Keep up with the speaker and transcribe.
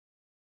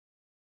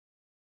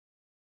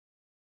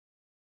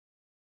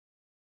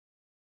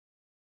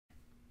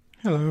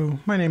Hello,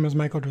 my name is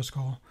Michael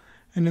Driscoll,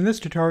 and in this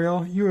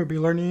tutorial you will be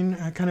learning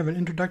kind of an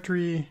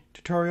introductory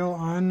tutorial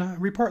on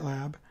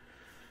ReportLab.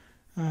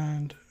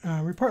 And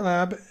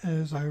ReportLab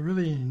is a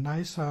really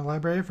nice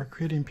library for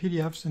creating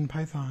PDFs in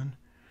Python.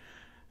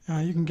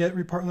 You can get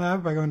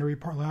ReportLab by going to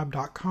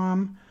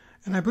reportlab.com,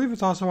 and I believe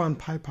it's also on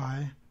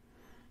PyPy.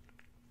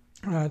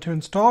 To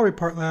install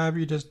ReportLab,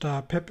 you just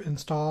pip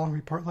install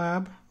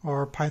ReportLab,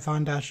 or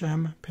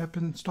python-m pip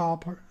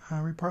install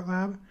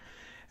ReportLab.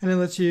 And it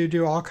lets you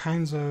do all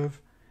kinds of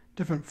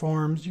different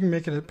forms. You can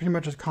make it pretty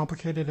much as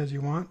complicated as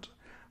you want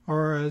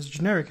or as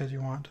generic as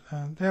you want.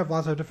 They have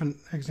lots of different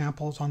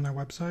examples on their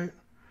website.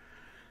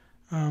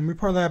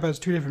 ReportLab has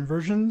two different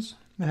versions.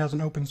 It has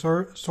an open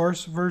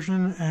source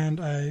version and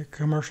a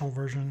commercial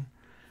version.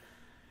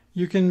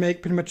 You can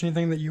make pretty much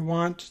anything that you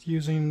want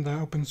using the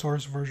open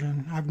source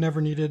version. I've never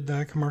needed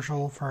the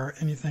commercial for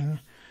anything.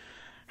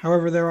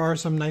 However, there are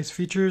some nice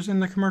features in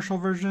the commercial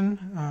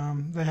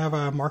version. They have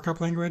a markup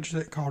language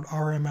called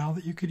RML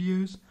that you could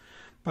use.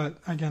 But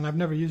again, I've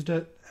never used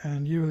it,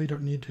 and you really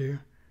don't need to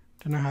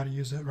know how to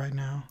use it right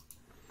now.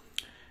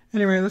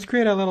 Anyway, let's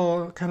create a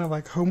little kind of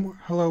like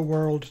hello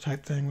world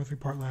type thing with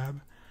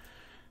ReportLab.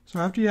 So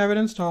after you have it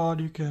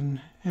installed, you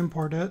can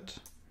import it.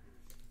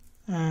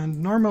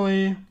 And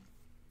normally,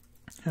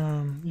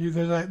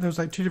 there's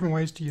like two different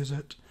ways to use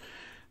it.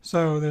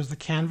 So there's the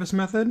canvas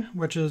method,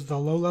 which is the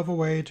low-level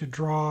way to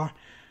draw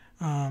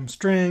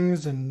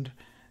strings and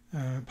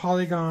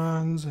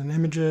polygons and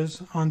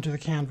images onto the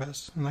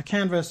canvas. And the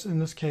canvas in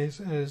this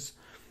case is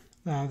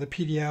the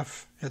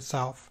PDF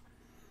itself.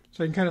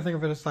 So you can kind of think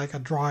of it as like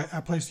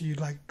a place you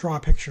like draw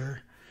a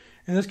picture.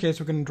 In this case,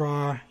 we're going to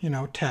draw,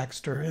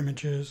 text or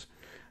images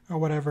or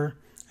whatever.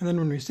 And then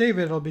when we save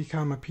it, it'll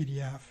become a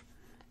PDF.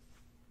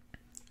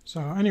 So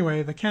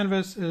anyway, the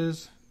canvas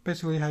is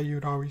basically how you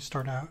would always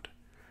start out.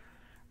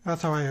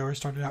 That's how I always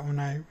started out when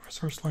I was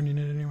first learning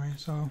it anyway.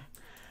 So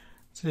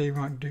today we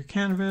want to do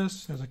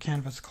canvas. There's a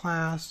canvas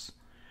class.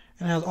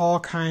 And it has all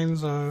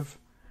kinds of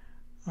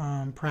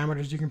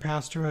parameters you can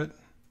pass to it.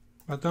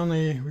 But the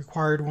only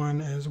required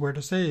one is where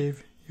to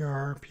save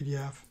your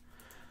PDF.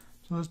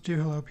 So let's do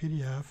hello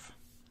PDF.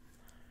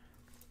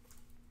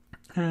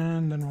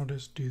 And then we'll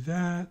just do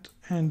that.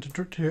 And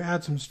to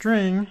add some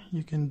string,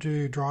 you can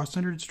do draw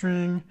centered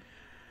string,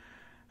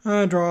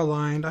 draw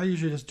aligned. I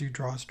usually just do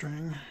draw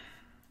string.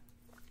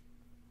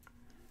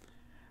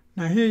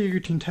 Now here you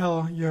can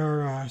tell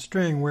your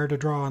string where to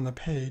draw on the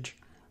page.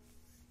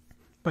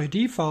 By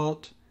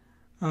default,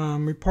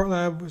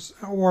 ReportLab's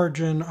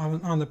origin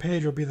on the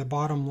page will be the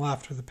bottom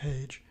left of the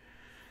page.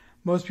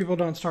 Most people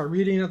don't start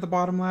reading at the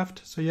bottom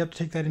left, so you have to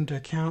take that into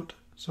account.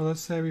 So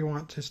let's say we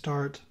want to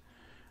start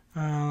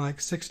like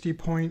 60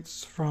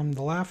 points from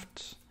the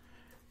left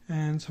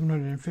and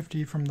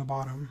 750 from the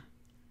bottom.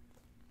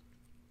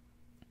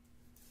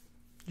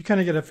 You kind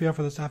of get a feel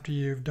for this after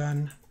you've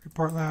done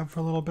ReportLab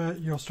for a little bit.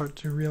 You'll start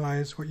to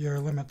realize what your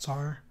limits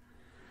are.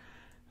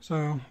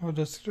 So we'll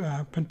just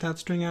print that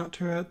string out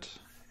to it,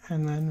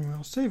 and then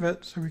we'll save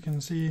it so we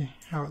can see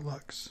how it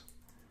looks.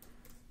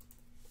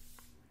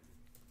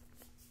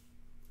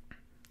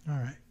 All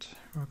right,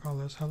 we'll call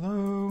this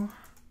hello,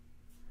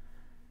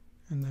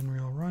 and then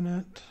we'll run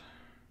it.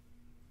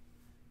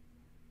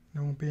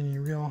 There won't be any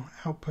real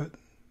output,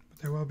 but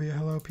there will be a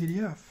hello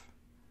PDF.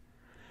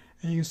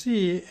 And you can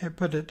see it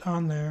put it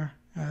on there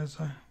as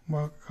a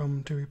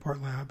welcome to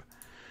ReportLab.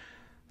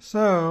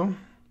 So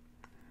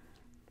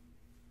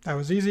that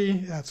was easy,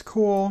 that's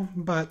cool,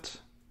 but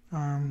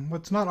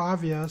what's not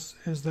obvious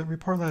is that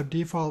ReportLab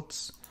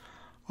defaults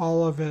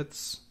all of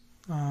its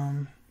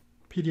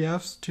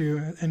PDFs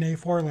to an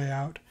A4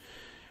 layout.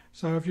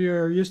 So if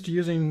you're used to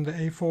using the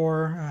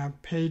A4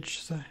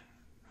 page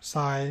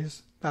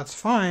size, that's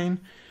fine,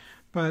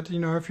 but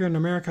if you're in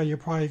America, you're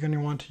probably going to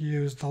want to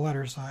use the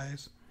letter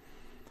size.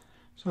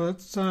 So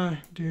let's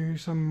do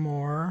some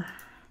more.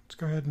 Let's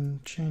go ahead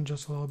and change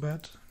this a little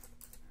bit.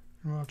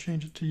 And we'll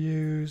change it to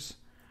use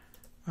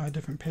a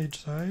different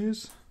page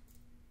size.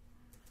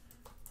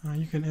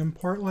 You can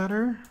import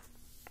letter.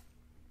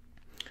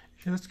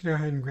 Okay, let's go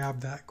ahead and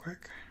grab that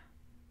quick.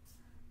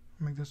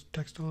 Make this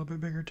text a little bit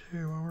bigger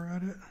too while we're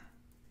at it.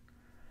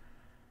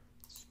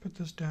 Let's put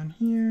this down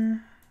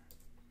here.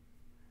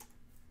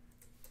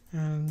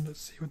 And let's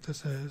see what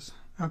this is.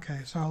 Okay,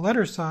 so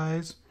letter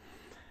size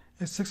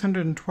is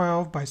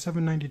 612 by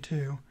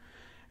 792,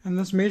 and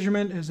this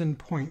measurement is in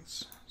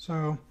points.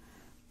 So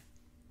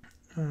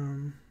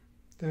there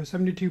are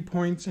 72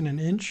 points in an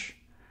inch,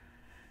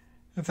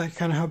 if that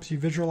kind of helps you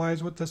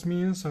visualize what this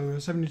means. So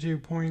 72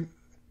 point,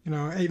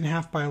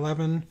 8.5 by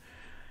 11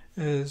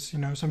 is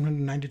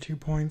 792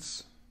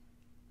 points,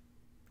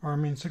 or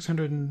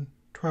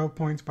 612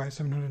 points by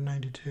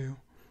 792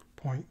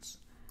 points.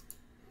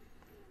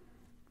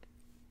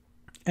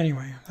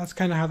 Anyway, that's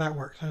kind of how that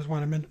works. I just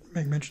want to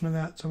make mention of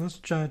that. So let's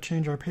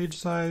change our page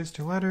size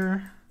to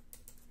letter.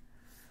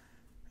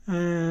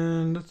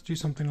 And let's do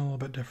something a little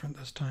bit different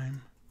this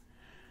time.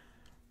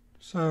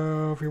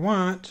 So if we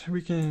want,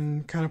 we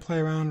can kind of play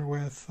around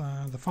with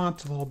the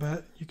fonts a little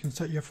bit. You can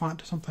set your font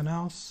to something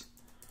else.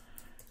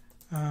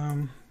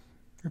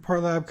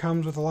 ReportLab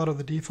comes with a lot of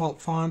the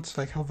default fonts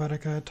like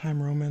Helvetica,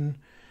 Time Roman,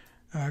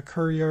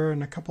 Courier,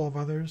 and a couple of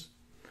others.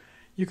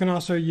 You can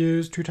also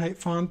use TrueType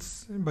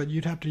fonts, but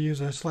you'd have to use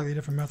a slightly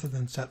different method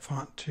than set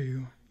font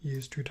to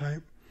use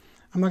TrueType.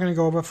 I'm not going to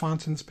go over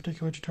fonts in this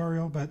particular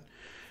tutorial, but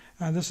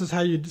this is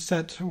how you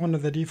set one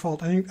of the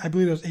default, I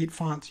believe there's 8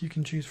 fonts you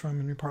can choose from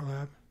in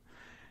ReportLab.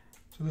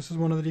 So this is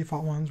one of the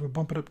default ones. We'll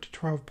bump it up to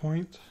 12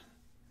 points.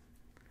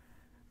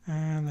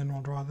 And then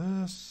we'll draw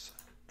this.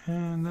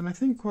 And then I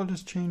think we'll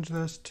just change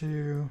this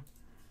to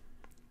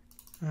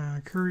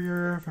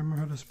Courier, if I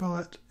remember how to spell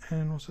it.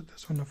 And we'll set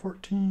this one to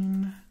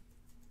 14.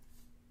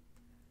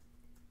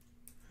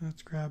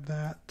 Let's grab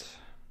that.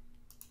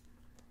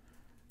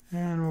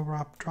 And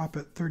we'll drop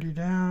it 30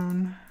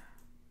 down.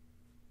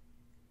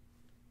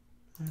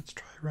 Let's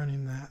try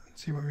running that and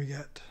see what we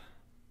get.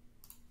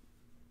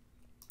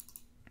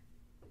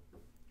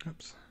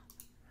 Oops.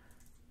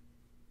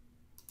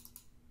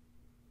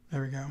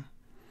 There we go.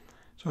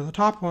 So the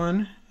top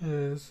one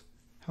is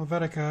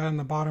Helvetica and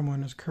the bottom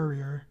one is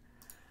Courier.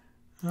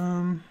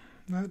 That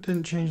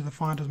didn't change the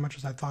font as much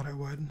as I thought it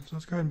would. So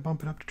let's go ahead and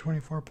bump it up to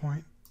 24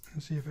 point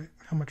and see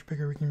how much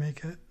bigger we can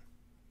make it.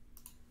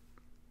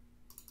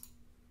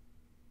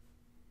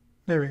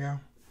 There we go.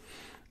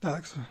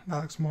 That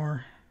looks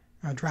more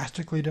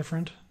drastically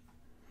different.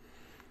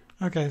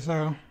 Okay,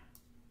 so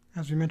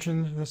as we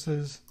mentioned, this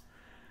is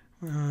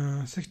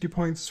 60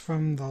 points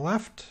from the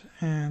left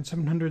and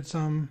 700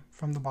 some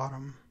from the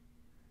bottom.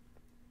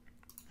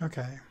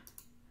 Okay.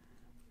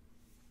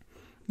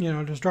 You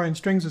know, just drawing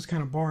strings is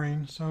kind of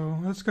boring, so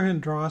let's go ahead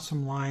and draw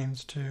some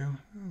lines to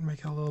make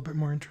it a little bit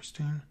more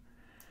interesting.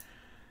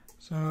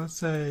 So let's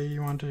say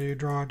you want to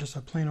draw just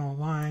a plain old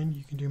line.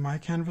 You can do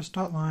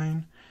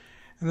myCanvas.line,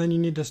 and then you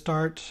need to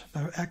start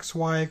the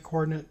XY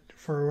coordinate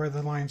for where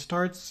the line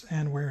starts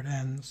and where it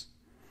ends.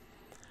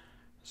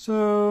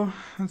 So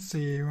let's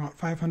see, we want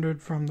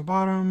 500 from the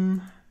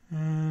bottom,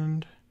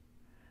 and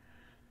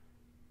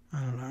I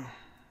don't know.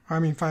 I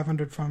mean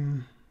 500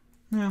 from,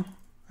 yeah,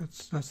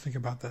 let's think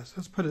about this.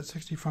 Let's put it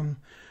 60 from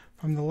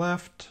the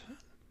left,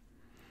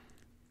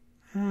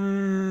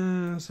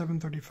 and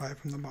 735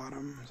 from the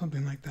bottom,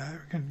 something like that.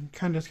 We can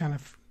kind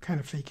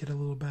of fake it a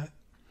little bit.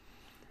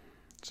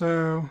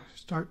 So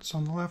starts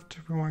on the left.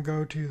 If we want to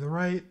go to the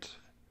right,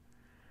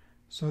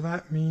 so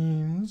that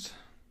means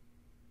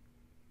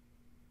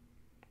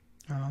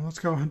let's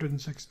go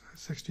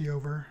 160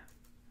 over,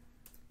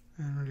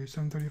 and we'll do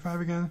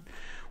 735 again.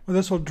 What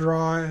this will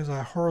draw is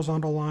a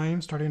horizontal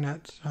line starting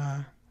at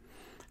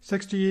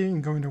 60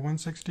 and going to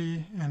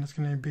 160, and it's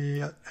going to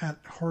be at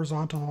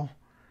horizontal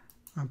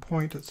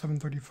point at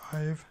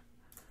 735.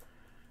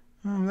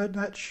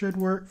 That should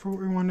work for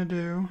what we want to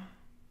do.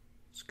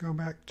 Let's go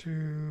back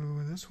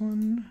to this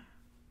one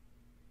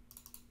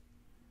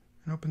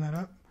and open that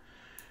up.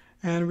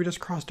 And we just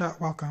crossed out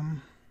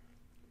welcome.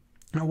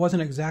 It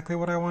wasn't exactly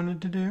what I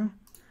wanted to do,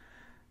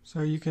 so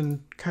you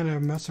can kind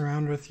of mess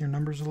around with your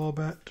numbers a little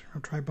bit,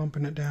 or try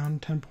bumping it down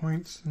 10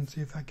 points and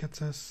see if that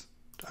gets us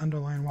to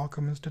underline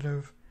welcome instead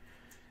of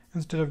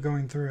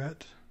going through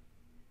it.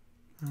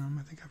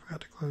 I think I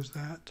forgot to close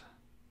that.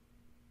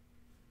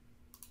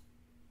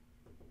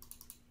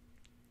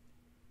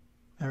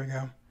 There we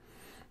go.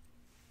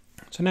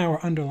 So now we're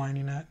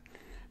underlining it.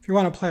 If you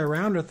want to play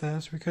around with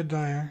this, we could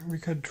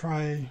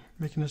try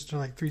making this to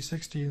like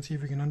 360 and see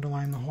if we can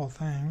underline the whole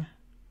thing.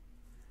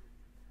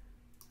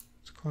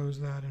 Let's close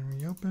that and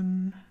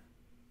reopen.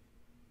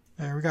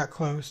 There, we got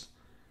close.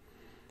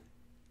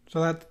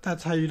 So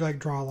that's how you like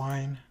draw a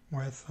line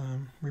with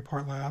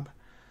ReportLab.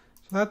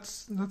 So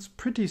that's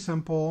pretty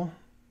simple.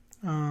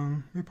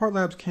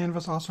 ReportLab's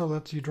canvas also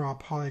lets you draw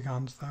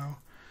polygons though.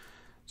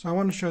 So I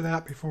want to show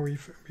that before we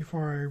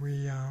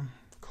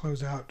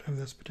close out of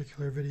this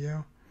particular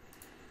video.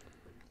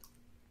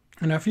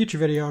 In a future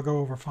video, I'll go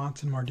over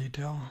fonts in more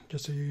detail,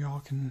 just so you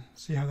all can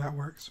see how that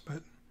works.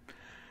 But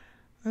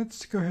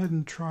let's go ahead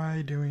and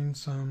try doing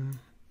some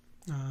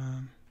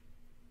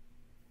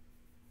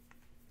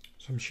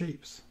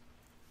shapes.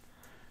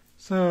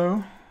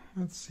 So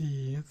let's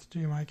see, let's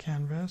do my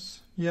canvas.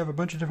 You have a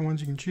bunch of different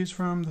ones you can choose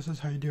from. This is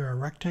how you do a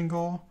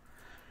rectangle.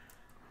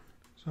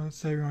 So let's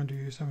say we want to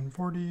do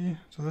 740.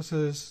 So this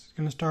is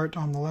going to start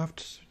on the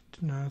left,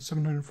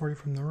 740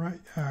 from the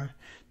right,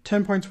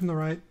 10 points from the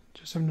right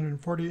to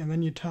 740, and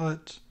then you tell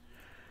it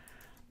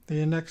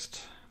the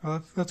next.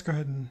 Well, let's go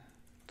ahead and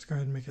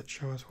make it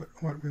show us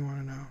what we want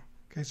to know.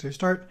 Okay, so you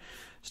start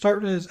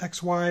as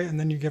XY, and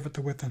then you give it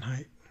the width and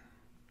height.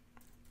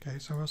 Okay,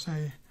 so we'll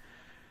say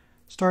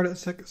start at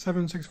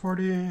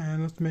 640,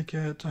 and let's make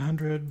it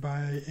 100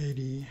 by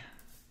 80.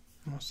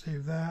 And we'll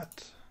save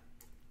that.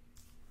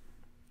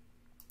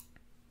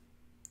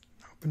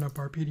 Open up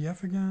our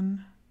PDF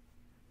again,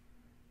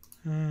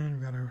 and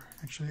we've got to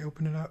actually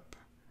open it up.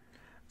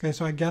 Okay,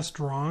 so I guessed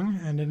wrong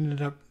and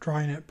ended up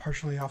drawing it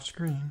partially off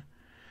screen.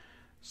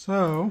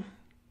 So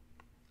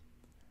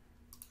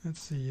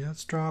let's see,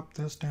 let's drop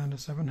this down to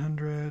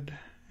 700,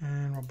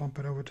 and we'll bump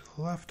it over to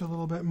the left a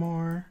little bit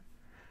more,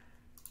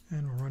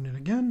 and we'll run it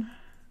again,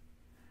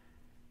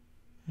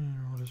 And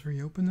we'll just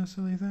reopen this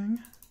silly thing.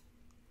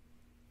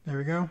 There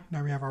we go.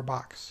 Now we have our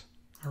box,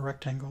 our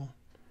rectangle.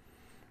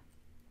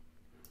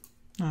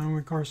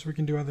 Of course, we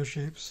can do other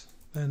shapes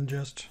than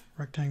just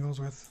rectangles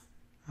with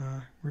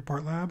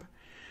ReportLab.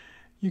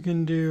 You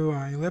can do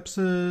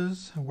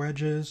ellipses,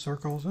 wedges,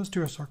 circles. Let's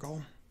do a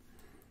circle.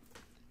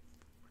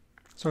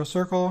 So a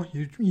circle,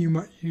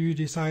 you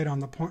decide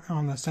on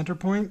the center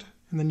point,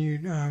 and then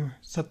you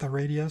set the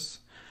radius.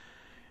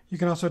 You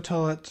can also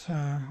tell it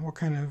what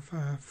kind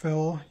of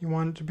fill you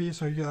want it to be,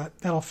 so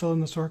that'll fill in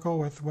the circle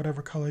with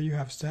whatever color you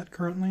have set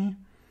currently.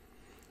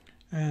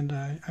 And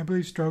I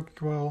believe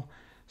stroke will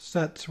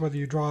set whether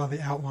you draw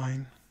the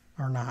outline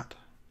or not.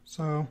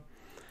 So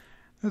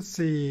let's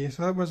see,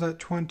 so that was at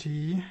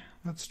 20.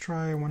 Let's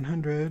try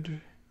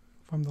 100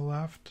 from the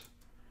left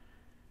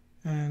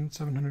and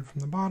 700 from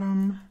the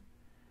bottom.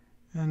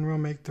 And we'll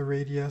make the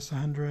radius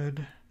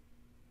 100.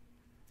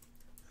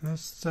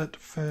 Let's set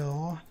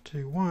fill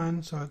to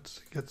 1 so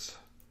it gets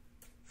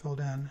filled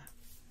in.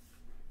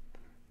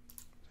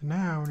 So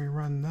now when we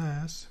run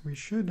this, we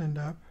should end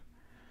up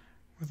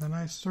with a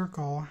nice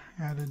circle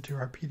added to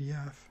our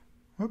PDF.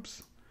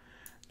 Whoops.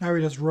 Now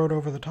we just wrote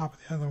over the top of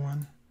the other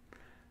one.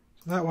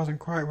 So that wasn't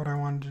quite what I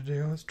wanted to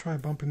do. Let's try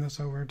bumping this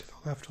over to the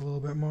left a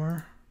little bit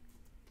more.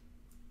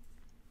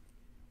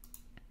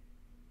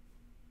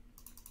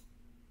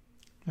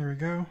 There we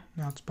go.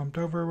 Now it's bumped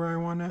over where I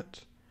want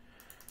it.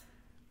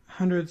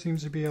 100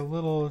 seems to be a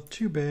little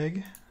too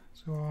big,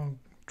 so I'll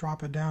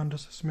drop it down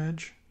just a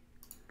smidge.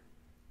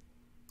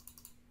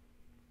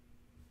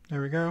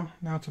 There we go.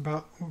 Now it's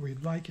about what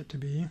we'd like it to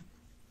be.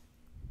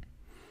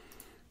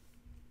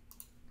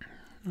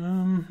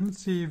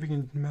 Let's see if we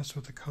can mess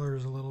with the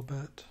colors a little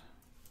bit.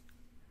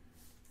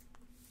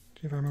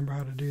 See if I remember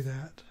how to do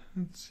that.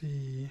 Let's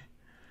see.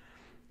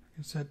 I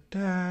can set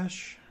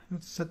dash.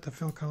 Let's set the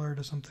fill color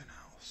to something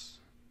else.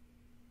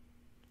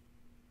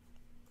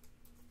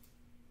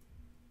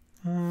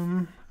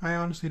 I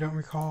honestly don't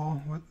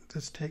recall what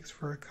this takes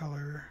for a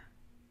color.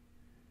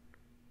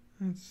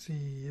 Let's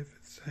see if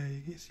it's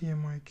a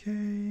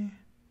CMYK.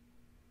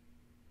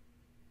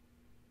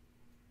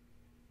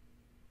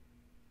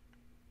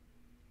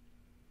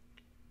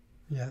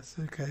 Yes,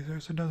 okay,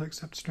 so it does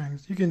accept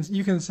strings.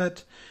 You can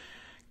set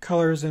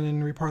colors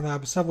in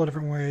ReportLab several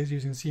different ways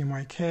using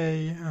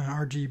CMYK,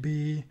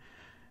 RGB,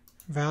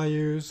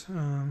 values.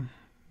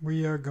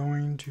 We are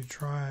going to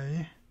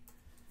try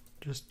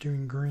just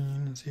doing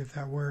green and see if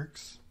that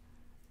works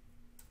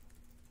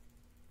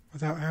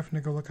without having to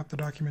go look up the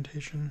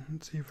documentation.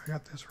 Let's see if I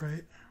got this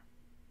right.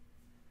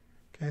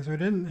 Okay, so I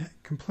didn't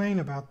complain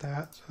about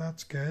that, so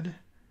that's good.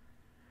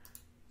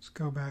 Let's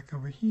go back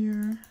over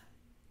here.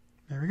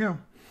 There we go.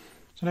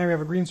 So now we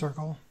have a green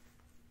circle.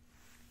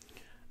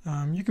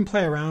 You can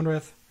play around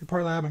with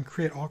ReportLab and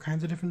create all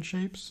kinds of different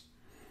shapes.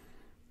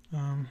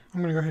 I'm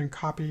going to go ahead and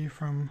copy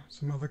from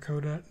some other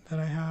code that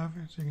I have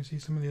so you can see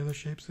some of the other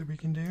shapes that we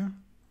can do.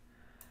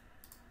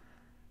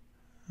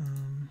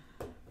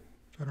 So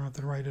I don't have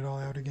to write it all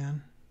out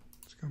again.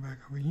 Let's go back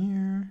over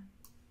here.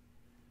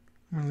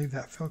 I'm going to leave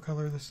that fill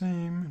color the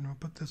same, and we'll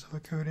put this other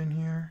code in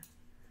here.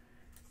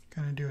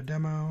 Kind of do a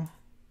demo.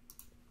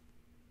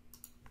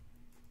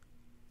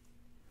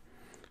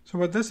 So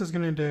what this is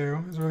going to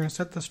do is we're going to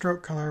set the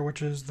stroke color,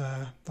 which is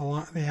the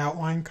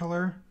outline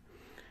color.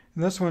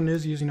 And this one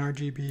is using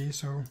RGB,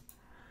 so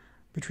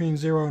between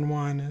 0 and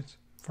 1 is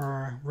for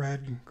our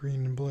red,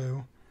 green, and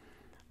blue.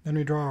 Then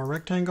we draw a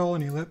rectangle,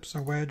 an ellipse,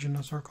 a wedge, and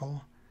a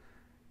circle.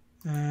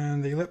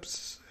 And the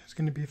ellipse is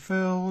going to be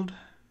filled,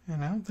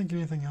 and I don't think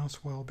anything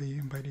else will be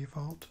by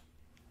default.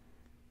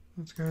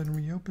 Let's go ahead and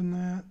reopen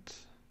that.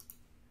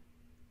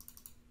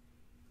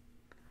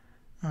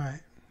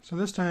 Alright, so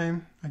this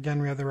time,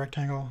 again, we have the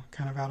rectangle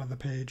kind of out of the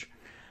page.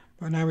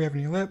 But now we have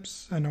an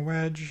ellipse, and a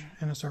wedge,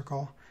 and a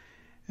circle.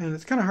 And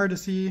it's kind of hard to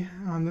see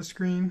on this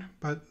screen,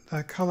 but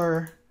the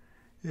color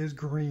is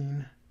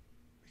green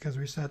because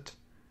we set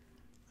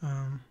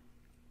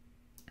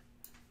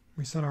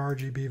our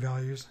RGB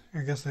values.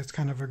 I guess that's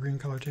kind of a green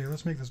color too.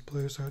 Let's make this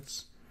blue so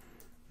it's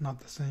not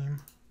the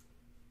same.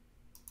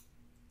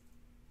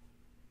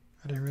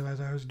 I didn't realize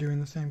I was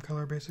doing the same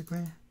color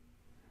basically.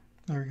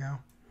 There we go.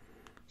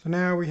 So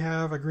now we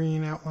have a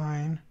green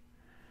outline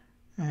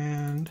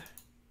and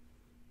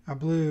a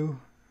blue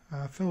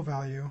fill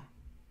value.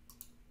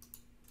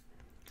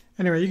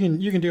 Anyway,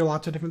 you can do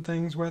lots of different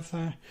things with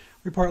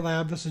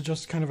ReportLab. This is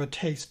just kind of a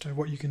taste of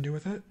what you can do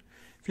with it.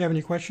 If you have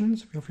any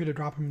questions, feel free to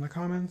drop them in the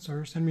comments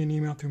or send me an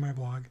email through my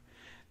blog.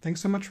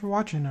 Thanks so much for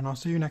watching, and I'll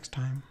see you next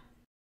time.